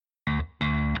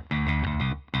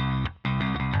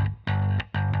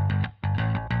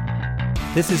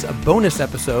This is a bonus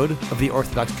episode of the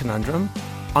Orthodox Conundrum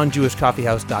on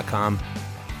JewishCoffeehouse.com.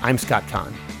 I'm Scott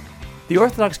Kahn. The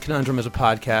Orthodox Conundrum is a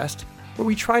podcast where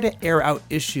we try to air out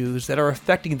issues that are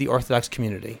affecting the Orthodox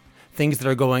community, things that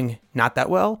are going not that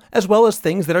well as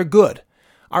things that are good.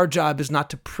 Our job is not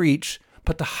to preach,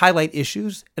 but to highlight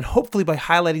issues, and hopefully by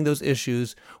highlighting those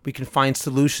issues, we can find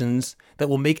solutions that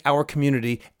will make our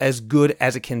community as good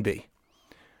as it can be.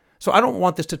 So I don't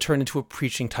want this to turn into a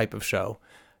preaching type of show.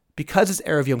 Because it's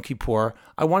Erev Yom Kippur,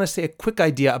 I want to say a quick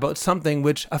idea about something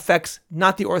which affects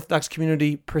not the Orthodox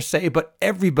community per se, but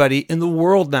everybody in the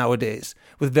world nowadays,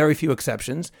 with very few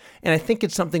exceptions. And I think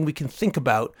it's something we can think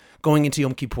about going into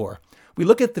Yom Kippur. We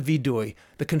look at the vidui,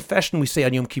 the confession we say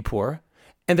on Yom Kippur,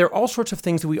 and there are all sorts of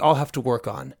things that we all have to work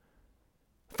on.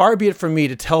 Far be it from me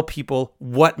to tell people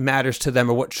what matters to them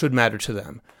or what should matter to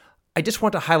them. I just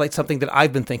want to highlight something that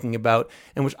I've been thinking about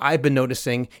and which I've been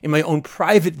noticing in my own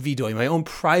private vidui, my own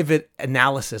private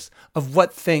analysis of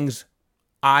what things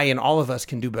I and all of us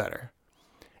can do better.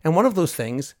 And one of those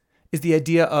things is the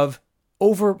idea of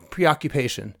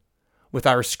over-preoccupation with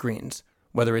our screens,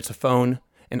 whether it's a phone,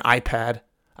 an iPad,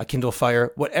 a Kindle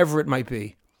Fire, whatever it might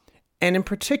be. And in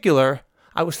particular,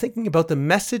 I was thinking about the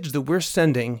message that we're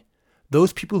sending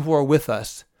those people who are with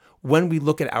us when we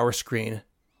look at our screen.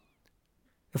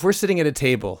 If we're sitting at a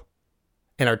table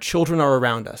and our children are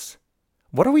around us,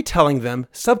 what are we telling them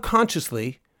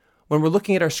subconsciously when we're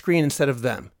looking at our screen instead of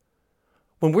them?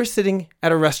 When we're sitting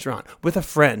at a restaurant with a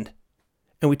friend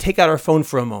and we take out our phone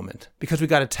for a moment because we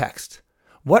got a text,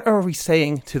 what are we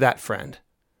saying to that friend?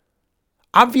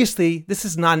 Obviously, this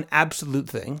is not an absolute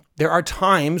thing. There are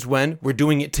times when we're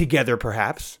doing it together,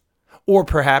 perhaps. Or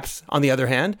perhaps, on the other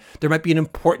hand, there might be an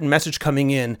important message coming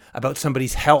in about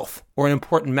somebody's health or an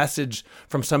important message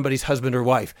from somebody's husband or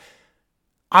wife.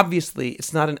 Obviously,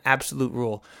 it's not an absolute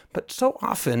rule, but so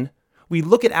often we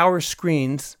look at our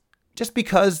screens just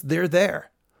because they're there.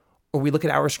 Or we look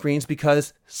at our screens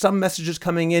because some message is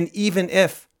coming in, even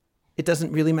if it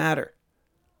doesn't really matter.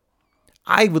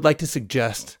 I would like to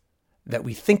suggest that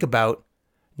we think about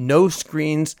no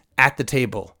screens at the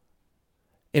table.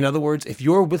 In other words, if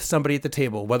you're with somebody at the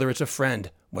table, whether it's a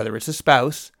friend, whether it's a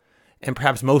spouse, and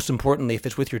perhaps most importantly, if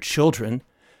it's with your children,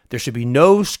 there should be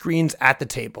no screens at the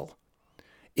table.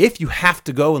 If you have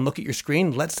to go and look at your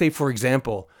screen, let's say, for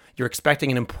example, you're expecting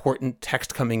an important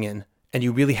text coming in and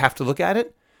you really have to look at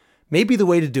it, maybe the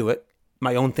way to do it,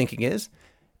 my own thinking is,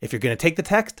 if you're going to take the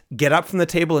text, get up from the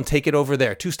table and take it over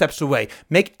there, 2 steps away.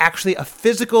 Make actually a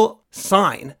physical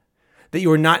sign that you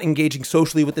are not engaging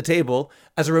socially with the table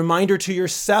as a reminder to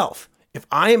yourself. If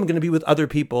I am going to be with other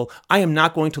people, I am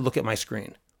not going to look at my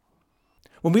screen.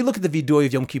 When we look at the vidui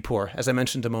of Yom Kippur, as I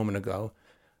mentioned a moment ago,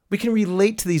 we can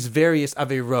relate to these various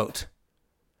averot.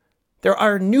 There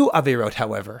are new averot,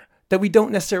 however, that we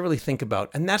don't necessarily think about,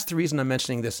 and that's the reason I'm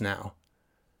mentioning this now.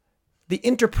 The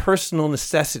interpersonal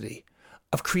necessity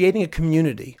of creating a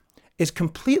community is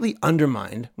completely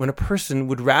undermined when a person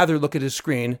would rather look at his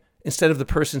screen instead of the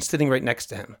person sitting right next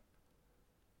to him.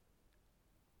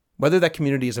 Whether that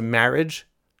community is a marriage,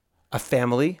 a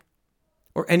family,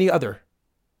 or any other,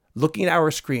 looking at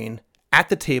our screen at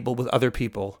the table with other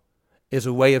people is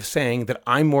a way of saying that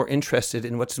I'm more interested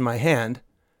in what's in my hand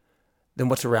than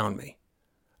what's around me.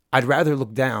 I'd rather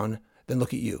look down than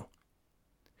look at you.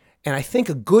 And I think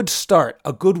a good start,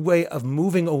 a good way of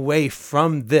moving away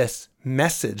from this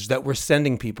message that we're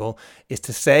sending people is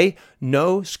to say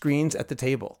no screens at the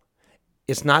table.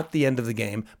 It's not the end of the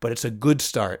game, but it's a good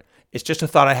start. It's just a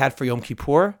thought I had for Yom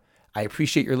Kippur. I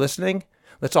appreciate your listening.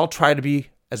 Let's all try to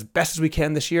be as best as we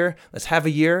can this year. Let's have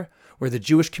a year where the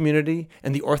Jewish community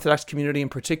and the Orthodox community in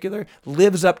particular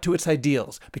lives up to its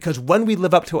ideals. Because when we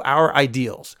live up to our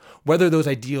ideals, whether those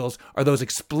ideals are those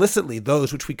explicitly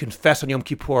those which we confess on Yom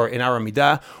Kippur in our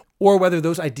Amidah, or whether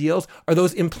those ideals are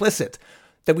those implicit,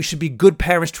 that we should be good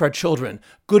parents to our children,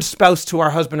 good spouse to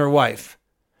our husband or wife,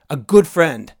 a good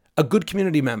friend, a good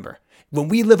community member. When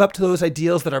we live up to those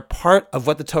ideals that are part of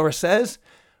what the Torah says,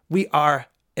 we are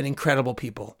an incredible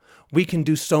people. We can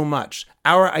do so much.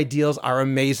 Our ideals are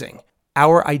amazing.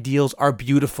 Our ideals are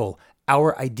beautiful.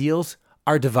 Our ideals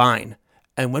are divine.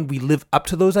 And when we live up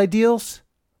to those ideals,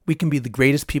 we can be the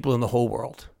greatest people in the whole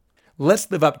world.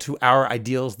 Let's live up to our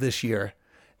ideals this year.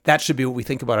 That should be what we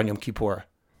think about on Yom Kippur.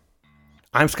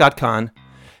 I'm Scott Kahn.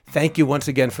 Thank you once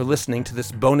again for listening to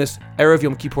this bonus Erev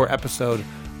Yom Kippur episode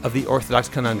of the Orthodox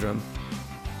Conundrum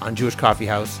on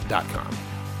JewishCoffeehouse.com.